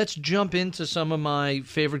 Let's jump into some of my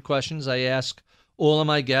favorite questions I ask all of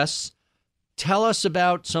my guests. Tell us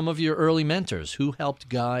about some of your early mentors who helped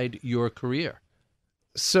guide your career.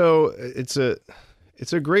 So it's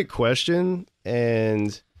a great question,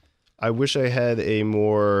 and I wish I had a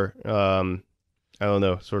more I don't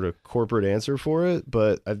know, sort of corporate answer for it,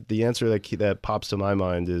 but the answer that pops to my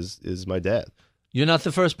mind is my dad. You're not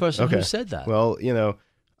the first person who said that. Well, and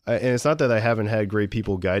it's not that I haven't had great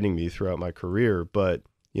people guiding me throughout my career, but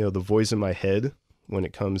the voice in my head when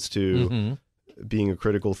it comes to being a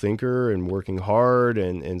critical thinker and working hard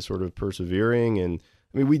and sort of persevering. And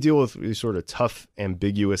I mean, we deal with these sort of tough,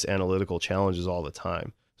 ambiguous analytical challenges all the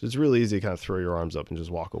time. So it's really easy to kind of throw your arms up and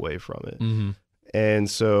just walk away from it. Mm-hmm. And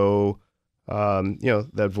so,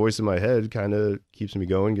 that voice in my head kind of keeps me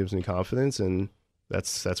going, gives me confidence. And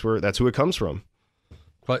that's who it comes from.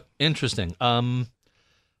 Quite interesting.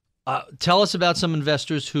 Tell us about some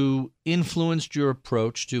investors who influenced your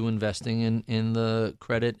approach to investing in the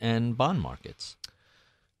credit and bond markets.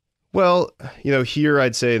 Well, here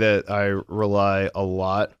I'd say that I rely a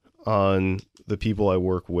lot on the people I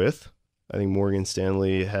work with. I think Morgan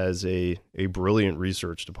Stanley has a brilliant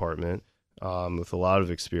research department with a lot of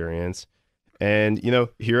experience. And,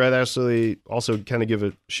 here I'd actually also kind of give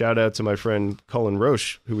a shout out to my friend Cullen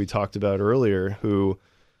Roche, who we talked about earlier, who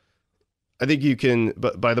I think you can,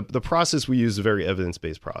 but by the process we use is a very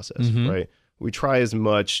evidence-based process, right? We try as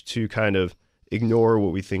much to kind of ignore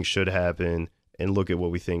what we think should happen and look at what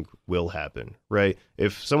we think will happen, right?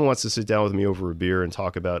 If someone wants to sit down with me over a beer and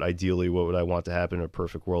talk about ideally what would I want to happen in a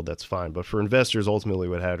perfect world, that's fine. But for investors, ultimately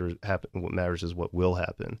what matters is what will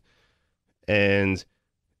happen. And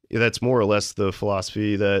that's more or less the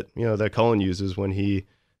philosophy that, that Cullen uses when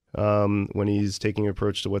he's taking an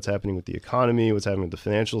approach to what's happening with the economy, what's happening with the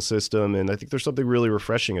financial system. And I think there's something really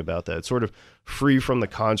refreshing about that. It's sort of free from the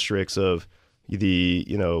constricts of the,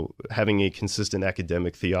 having a consistent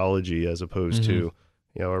academic theology as opposed to,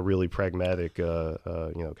 a really pragmatic, kind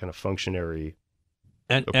of functionary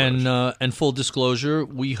approach. And full disclosure,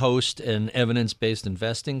 we host an evidence-based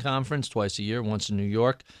investing conference twice a year, once in New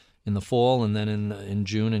York in the fall and then in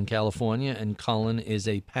June in California. And Cullen is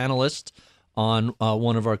a panelist on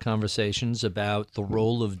one of our conversations about the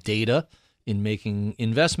role of data in making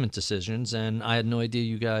investment decisions. And I had no idea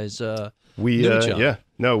you guys knew each other. Yeah.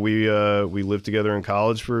 No, we lived together in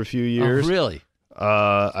college for a few years. Oh, really?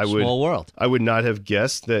 Small world. I would not have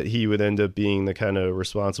guessed that he would end up being the kind of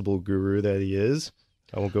responsible guru that he is.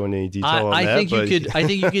 I won't go into any detail on that. I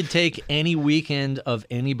think you could take any weekend of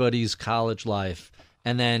anybody's college life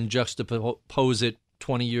and then juxtapose it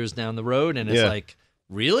 20 years down the road, and it's like,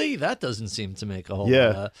 really? That doesn't seem to make a whole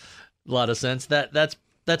lot of sense.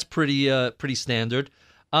 That's pretty standard.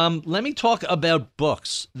 Let me talk about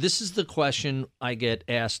books. This is the question I get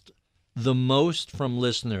asked the most from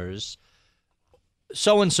listeners.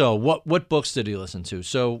 So-and-so, what books did he listen to?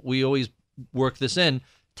 So we always work this in.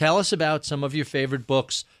 Tell us about some of your favorite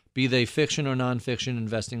books, be they fiction or nonfiction,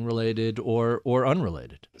 investing related or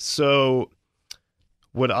unrelated. So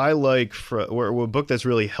what I like, or a book that's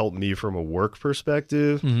really helped me from a work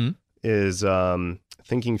perspective is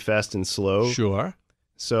Thinking Fast and Slow. Sure.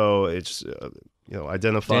 So it's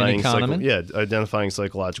identifying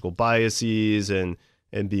psychological biases and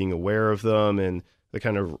being aware of them, and the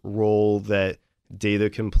kind of role that data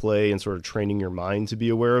can play in sort of training your mind to be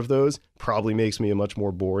aware of those. Probably makes me a much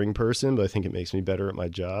more boring person, but I think it makes me better at my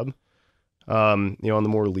job. On the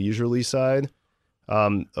more leisurely side,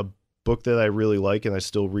 a book that I really like and I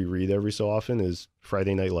still reread every so often is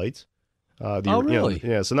Friday Night Lights. Really?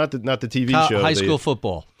 So not the TV show. High school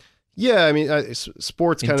football. Yeah, I mean,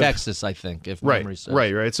 sports in Texas, I think, if memory serves.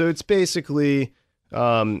 Right. So it's basically,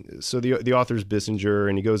 so the author's Bissinger,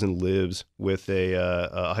 and he goes and lives with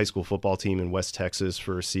a high school football team in West Texas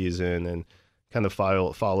for a season, and kind of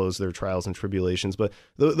follows their trials and tribulations. But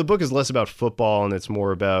the book is less about football, and it's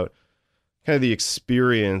more about kind of the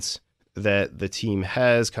experience that the team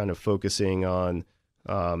has, kind of focusing on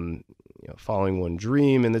following one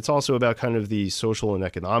dream. And it's also about kind of the social and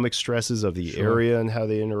economic stresses of the area and how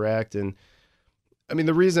they interact. And I mean,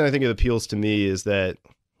 the reason I think it appeals to me is that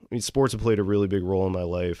mean, sports have played a really big role in my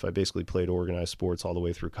life. I basically played organized sports all the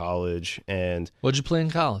way through college. And what'd you play in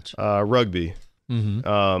college? Rugby.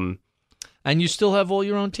 Mm-hmm. And you still have all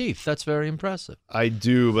your own teeth. That's very impressive. I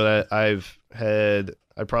do, but I'd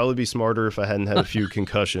probably be smarter if I hadn't had a few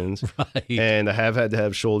concussions. Right. And I have had to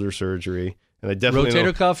have shoulder surgery. And I definitely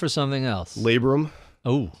rotator cuff or something else? Labrum.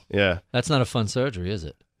 Oh. Yeah. That's not a fun surgery, is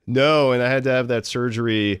it? No, and I had to have that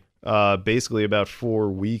surgery basically about 4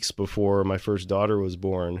 weeks before my first daughter was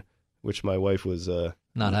born, which my wife was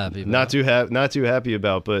not happy about. Not too happy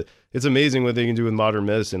about, but it's amazing what they can do with modern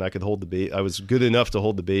medicine. I could hold the baby. I was good enough to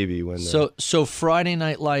hold the baby when. So Friday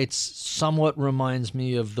Night Lights somewhat reminds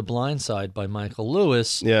me of The Blind Side by Michael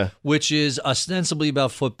Lewis. Yeah. Which is ostensibly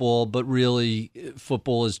about football, but really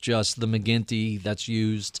football is just the McGinty that's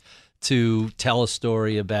used to tell a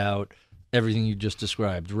story about everything you just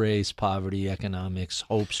described: race, poverty, economics,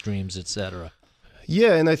 hope streams, etc.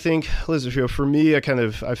 Yeah, and I think, listen, for me, I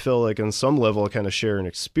feel like on some level I kind of share an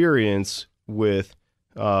experience with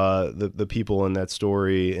the people in that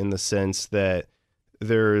story, in the sense that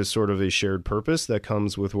there is sort of a shared purpose that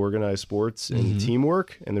comes with organized sports and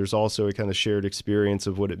teamwork, and there's also a kind of shared experience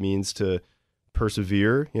of what it means to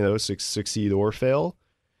persevere, succeed or fail,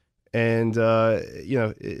 and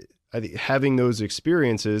I think having those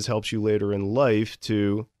experiences helps you later in life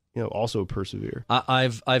to also persevere.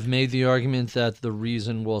 I've made the argument that the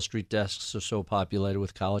reason Wall Street desks are so populated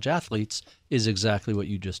with college athletes is exactly what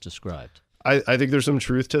you just described. I think there's some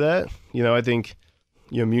truth to that. I think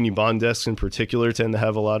muni bond desks in particular tend to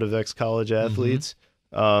have a lot of ex-college athletes.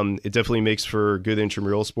 It definitely makes for good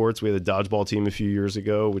intramural sports. We had a dodgeball team a few years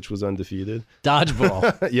ago, which was undefeated.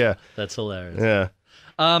 Dodgeball. Yeah. That's hilarious.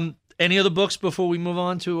 Yeah. Any other books before we move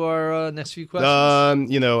on to our next few questions? I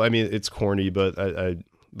mean, it's corny, but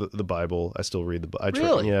the Bible, I still read the Bible.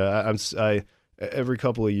 Really? Yeah. I every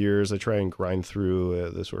couple of years I try and grind through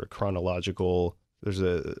the sort of chronological. There's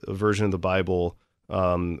a version of the Bible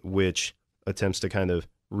which attempts to kind of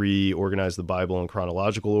reorganize the Bible in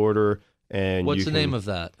chronological order. And what's the name of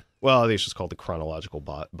that? Well, I think it's just called the Chronological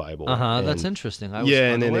Bible. That's interesting.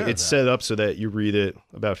 And then it's set up so that you read it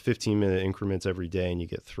about 15-minute increments every day, and you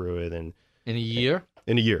get through it. And in a year?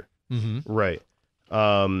 In a year, right?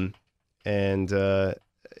 That's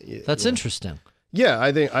interesting. Yeah,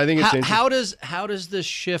 I think it's interesting. How does this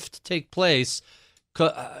shift take place?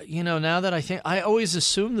 Now that I always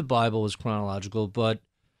assumed the Bible was chronological, but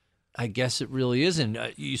I guess it really isn't.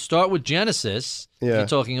 You start with Genesis. Yeah. If you're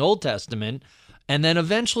talking Old Testament. And then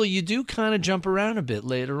eventually you do kind of jump around a bit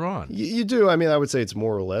later on. You do. I mean, I would say it's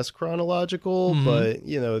more or less chronological, but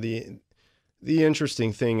the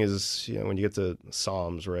interesting thing is, when you get to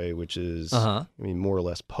Psalms, right, which is, more or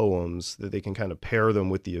less poems, that they can kind of pair them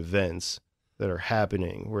with the events that are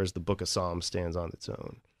happening, whereas the Book of Psalms stands on its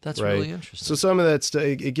own. That's right? really interesting. So some of that stuff,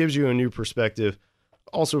 it gives you a new perspective.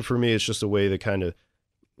 Also, for me, it's just a way to kind of,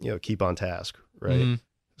 keep on task, right?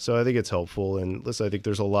 So I think it's helpful. And listen, I think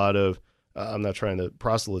there's a lot of, I'm not trying to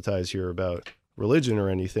proselytize here about religion or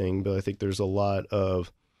anything, but I think there's a lot of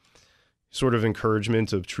sort of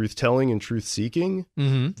encouragement of truth telling and truth seeking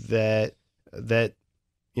that I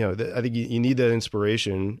think you need that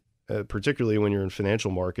inspiration, particularly when you're in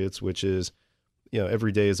financial markets, which is,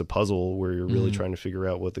 every day is a puzzle where you're really trying to figure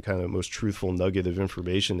out what the kind of most truthful nugget of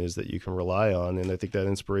information is that you can rely on. And I think that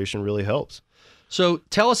inspiration really helps. So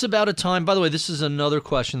tell us about a time, by the way, this is another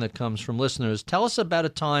question that comes from listeners. Tell us about a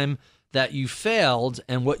time that you failed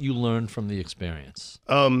and what you learned from the experience.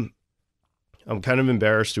 I'm kind of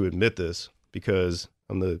embarrassed to admit this because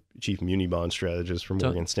I'm the chief muni bond strategist for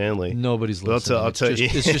Morgan Stanley. Nobody's listening. I'll tell you.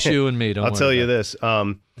 It's just you and me. Don't I'll worry tell you about this.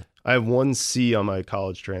 I have 1 C on my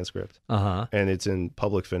college transcript, and it's in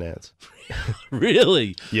public finance.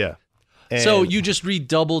 Really? Yeah. And so you just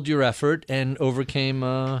redoubled your effort and overcame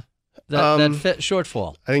that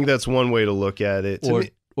shortfall. I think that's one way to look at it.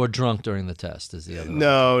 Or drunk during the test is the other.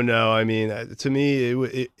 No. I mean, to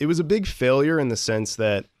me, it was a big failure in the sense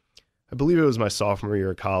that I believe it was my sophomore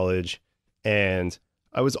year of college, and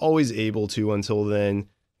I was always able to, until then,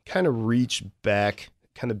 kind of reach back,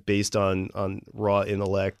 kind of based on raw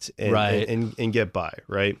intellect and get by,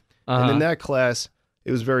 right? And in that class,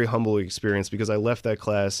 it was a very humbling experience because I left that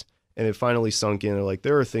class and it finally sunk in. Like,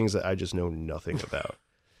 there are things that I just know nothing about,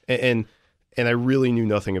 and I really knew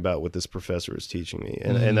nothing about what this professor was teaching me.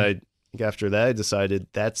 And after that, I decided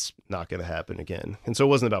that's not going to happen again. And so it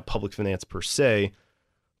wasn't about public finance per se,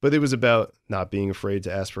 but it was about not being afraid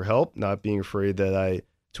to ask for help, not being afraid to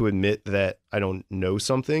admit that I don't know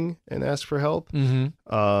something and ask for help.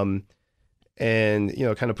 And,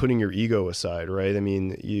 kind of putting your ego aside, right? I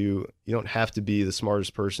mean, you don't have to be the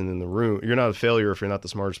smartest person in the room. You're not a failure if you're not the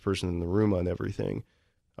smartest person in the room on everything.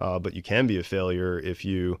 but you can be a failure if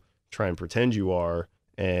you try and pretend you are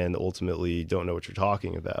and ultimately don't know what you're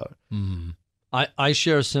talking about. Mm-hmm. I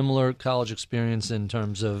share a similar college experience in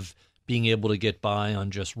terms of being able to get by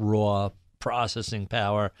on just raw processing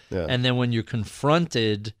power. Yeah. And then when you're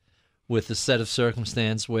confronted with a set of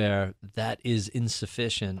circumstance where that is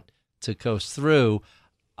insufficient to coast through,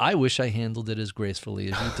 I wish I handled it as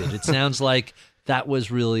gracefully as you did. It sounds like that was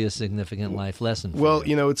really a significant life lesson for Well,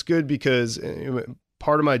 you. it's good because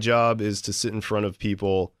part of my job is to sit in front of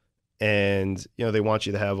people and, they want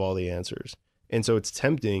you to have all the answers. And so it's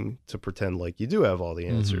tempting to pretend like you do have all the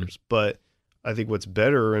answers. But I think what's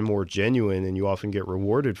better and more genuine, and you often get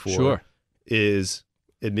rewarded for, is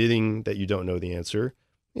admitting that you don't know the answer,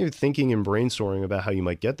 thinking and brainstorming about how you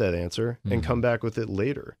might get that answer and come back with it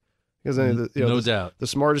later. Because no doubt. The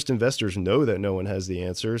smartest investors know that no one has the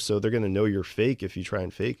answer, so they're going to know you're fake if you try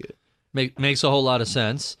and fake it. Makes a whole lot of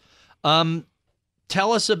sense.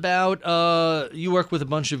 Tell us about, you work with a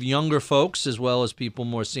bunch of younger folks as well as people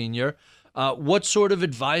more senior. What sort of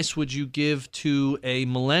advice would you give to a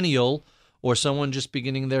millennial or someone just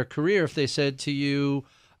beginning their career if they said to you,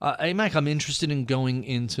 hey, Mike, I'm interested in going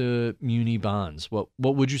into muni bonds? What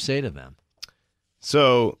would you say to them?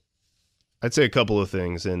 So I'd say a couple of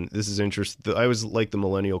things, and this is interesting. I always like the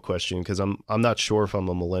millennial question because I'm not sure if I'm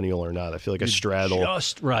a millennial or not. I feel like I straddle.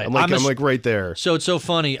 Just right. I'm like right there. So it's so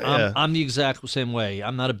funny. Yeah. I'm the exact same way.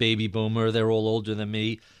 I'm not a baby boomer. They're all older than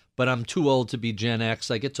me, but I'm too old to be Gen X.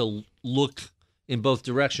 I get to look in both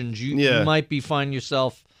directions. You might find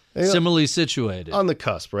yourself similarly situated. On the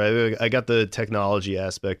cusp, right? I got the technology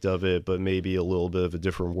aspect of it, but maybe a little bit of a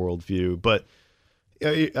different worldview. But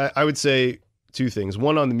I would say two things.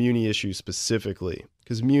 One, on the muni issue specifically,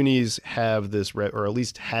 because munis have this, or at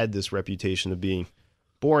least had this reputation of being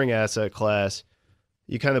boring asset class.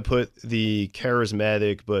 You kind of put the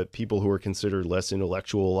charismatic, but people who are considered less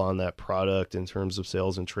intellectual on that product in terms of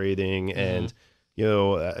sales and trading. And,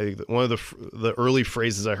 one of the early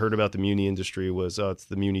phrases I heard about the muni industry was, it's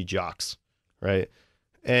the muni jocks, right?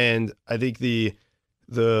 And I think the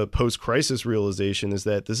post-crisis realization is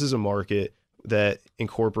that this is a market that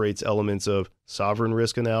incorporates elements of sovereign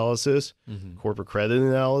risk analysis, corporate credit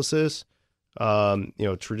analysis,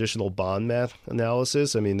 traditional bond math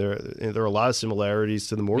analysis. I mean, there are a lot of similarities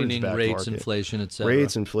to the mortgage-backed market. Rates, inflation, et cetera.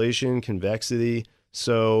 Rates, inflation, convexity.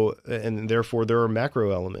 So, and therefore there are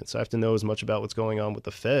macro elements. I have to know as much about what's going on with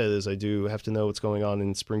the Fed as I do have to know what's going on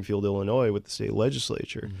in Springfield, Illinois with the state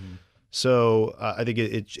legislature. So I think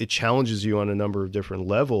it challenges you on a number of different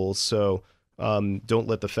levels. So don't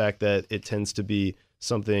let the fact that it tends to be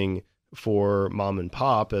something for mom and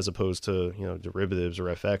pop as opposed to, derivatives or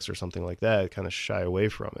FX or something like that, kind of shy away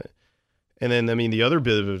from it. And then, the other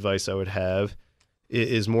bit of advice I would have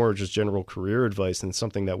is more just general career advice and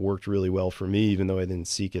something that worked really well for me, even though I didn't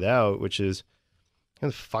seek it out, which is kind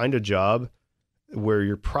of find a job where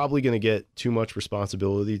you're probably going to get too much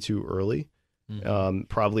responsibility too early,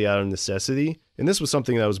 probably out of necessity. And this was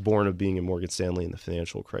something that was born of being in Morgan Stanley in the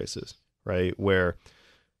financial crisis, right? Where,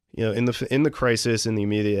 in the crisis, in the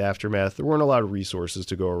immediate aftermath, there weren't a lot of resources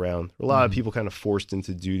to go around. A lot of people kind of forced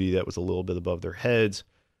into duty that was a little bit above their heads.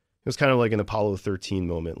 It was kind of like an Apollo 13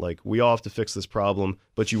 moment. Like, we all have to fix this problem,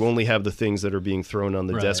 but you only have the things that are being thrown on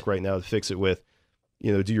the desk right now to fix it with.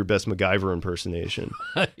 Do your best MacGyver impersonation.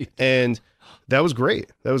 And that was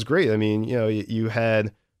great. I mean, you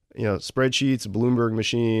had, spreadsheets, a Bloomberg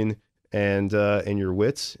machine, and your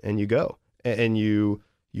wits, and you go. And you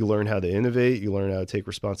learn how to innovate. You learn how to take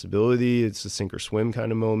responsibility. It's a sink or swim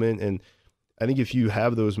kind of moment. And I think if you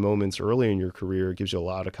have those moments early in your career, it gives you a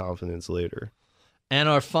lot of confidence later. And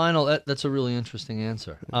our final, that's a really interesting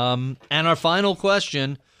answer. And our final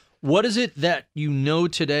question, what is it that you know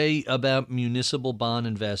today about municipal bond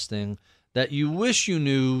investing that you wish you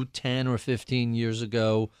knew 10 or 15 years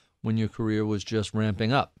ago when your career was just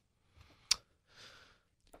ramping up?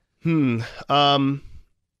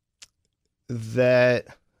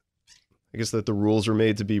 I guess that the rules are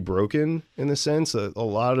made to be broken in a sense. A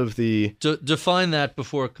lot of the... Define that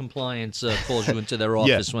before compliance calls you into their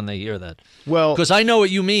office when they hear that. Well, because I know what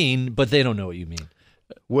you mean, but they don't know what you mean.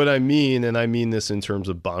 What I mean, and I mean this in terms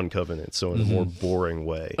of bond covenants, so in a more boring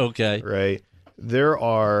way. Okay. Right? There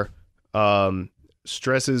are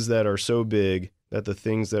stresses that are so big that the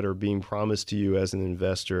things that are being promised to you as an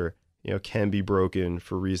investor, can be broken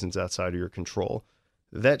for reasons outside of your control.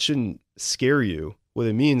 That shouldn't scare you. What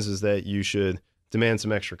it means is that you should demand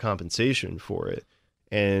some extra compensation for it,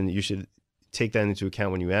 and you should take that into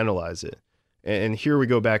account when you analyze it. And here we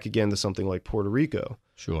go back again to something like Puerto Rico.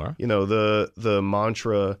 Sure. The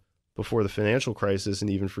mantra before the financial crisis and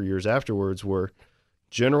even for years afterwards were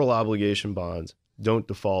general obligation bonds don't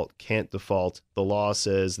default, can't default. The law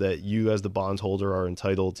says that you as the bondholder are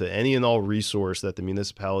entitled to any and all resource that the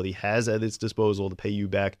municipality has at its disposal to pay you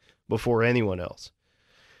back before anyone else.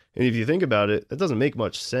 And if you think about it, that doesn't make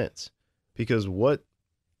much sense, because what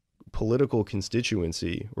political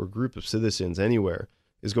constituency or group of citizens anywhere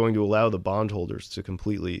is going to allow the bondholders to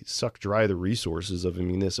completely suck dry the resources of a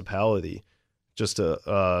municipality just to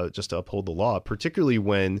uphold the law, particularly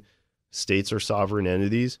when states are sovereign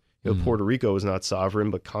entities? Puerto Rico is not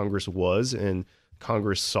sovereign, but Congress was, and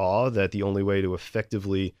Congress saw that the only way to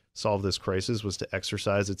effectively solve this crisis was to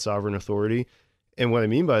exercise its sovereign authority. And what I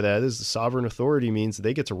mean by that is the sovereign authority means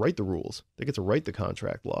they get to write the rules. They get to write the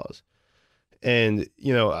contract laws. And,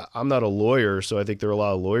 I'm not a lawyer, so I think there are a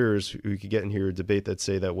lot of lawyers who could get in here a debate that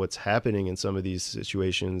say that what's happening in some of these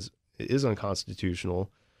situations is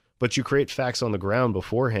unconstitutional, but you create facts on the ground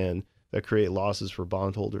beforehand that create losses for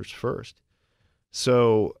bondholders first.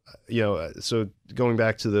 So, so going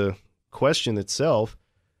back to the question itself,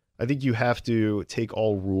 I think you have to take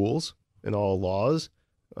all rules and all laws,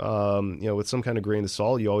 with some kind of grain of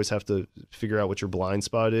salt. You always have to figure out what your blind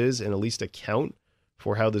spot is and at least account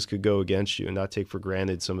for how this could go against you, and not take for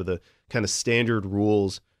granted some of the kind of standard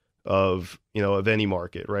rules of any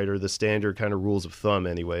market, right? Or the standard kind of rules of thumb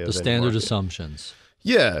anyway. The standard assumptions.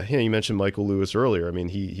 Yeah, you mentioned Michael Lewis earlier. I mean,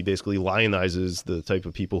 he basically lionizes the type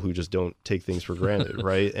of people who just don't take things for granted,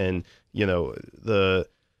 right? And I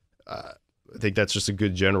think that's just a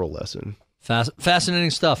good general lesson. Fascinating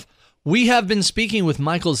stuff. We have been speaking with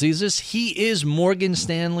Michael Zezas. He is Morgan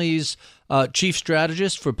Stanley's chief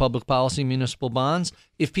strategist for public policy municipal bonds.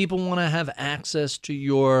 If people want to have access to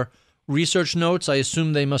your research notes, I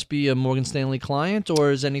assume they must be a Morgan Stanley client, or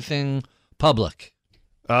is anything public?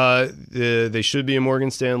 They should be a Morgan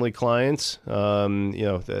Stanley client. Every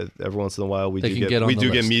once in a while we do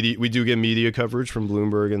get media coverage from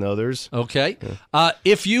Bloomberg and others. Okay. Yeah.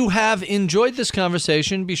 If you have enjoyed this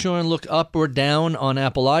conversation, be sure and look up or down on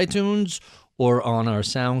Apple iTunes or on our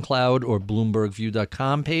SoundCloud or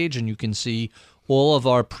BloombergView.com page, and you can see all of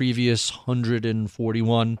our previous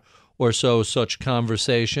 141 or so such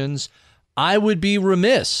conversations. I would be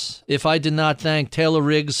remiss if I did not thank Taylor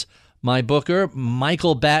Riggs, my booker,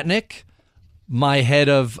 Michael Batnick, my head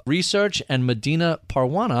of research, and Medina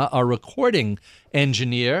Parwana, our recording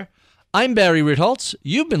engineer. I'm Barry Ritholtz.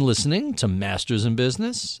 You've been listening to Masters in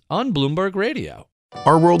Business on Bloomberg Radio.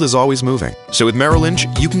 Our world is always moving. So with Merrill Lynch,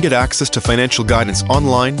 you can get access to financial guidance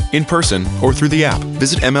online, in person, or through the app.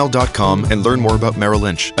 Visit ML.com and learn more about Merrill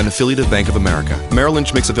Lynch, an affiliate of Bank of America. Merrill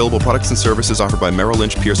Lynch makes available products and services offered by Merrill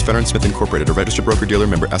Lynch, Pierce, Fenner & Smith Incorporated, a registered broker-dealer,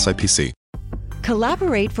 member SIPC.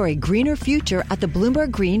 Collaborate for a greener future at the Bloomberg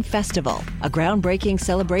Green Festival, a groundbreaking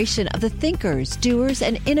celebration of the thinkers, doers,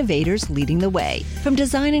 and innovators leading the way. From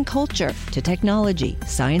design and culture to technology,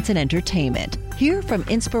 science, and entertainment. Hear from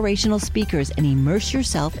inspirational speakers and immerse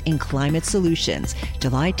yourself in climate solutions.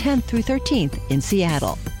 July 10th through 13th in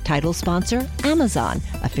Seattle. Title sponsor, Amazon.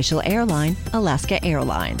 Official airline, Alaska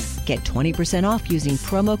Airlines. Get 20% off using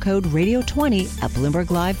promo code Radio20 at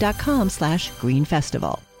BloombergLive.com/Green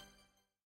Festival.